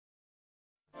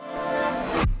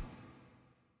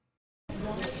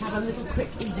a little quick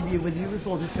interview with you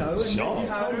before the show.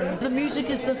 Sure. The music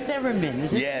is the theremin,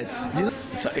 is it? Yes. You know,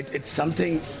 so it's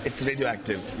something, it's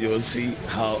radioactive. You will see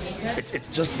how, it's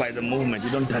just by the movement, you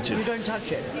don't touch it. You don't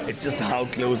touch it. It's just how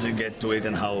close you get to it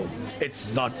and how, it's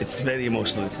very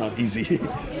emotional, it's not easy.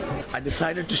 I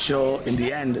decided to show, in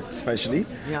the end especially,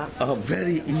 a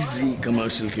very easy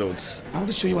commercial clothes. I want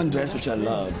to show you one dress which I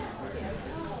love.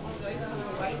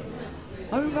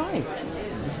 Oh, right.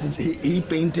 He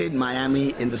painted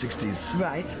Miami in the 60s.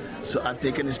 Right. So I've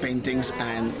taken his paintings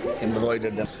and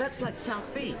embroidered them. That's like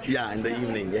South Beach. Yeah, in the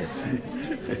evening, yes.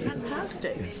 That's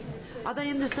fantastic. Are they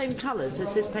in the same colours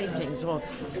as his paintings? Or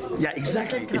yeah,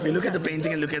 exactly. If you look at the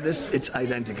painting and look at this, it's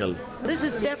identical. This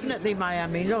is definitely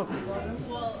Miami, look.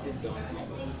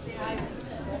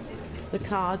 The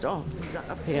cars, oh, is that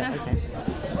up here? Okay.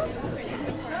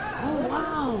 Oh,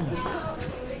 wow.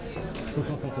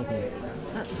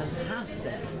 That's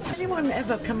fantastic. Has anyone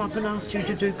ever come up and asked you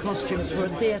to do costumes for a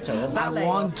theatre or ballet? I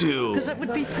want to. Because that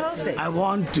would be perfect. I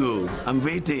want to. I'm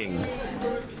waiting.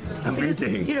 I'm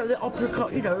waiting. You know, the opera,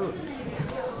 you know,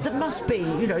 there must be,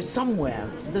 you know,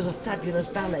 somewhere there's a fabulous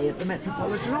ballet at the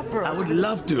Metropolitan Opera. I would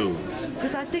love to.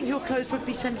 Because I think your clothes would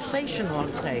be sensational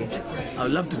on stage. I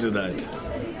would love to do that.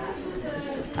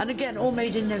 And again, all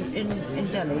made in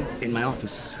Delhi. In my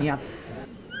office. Yeah.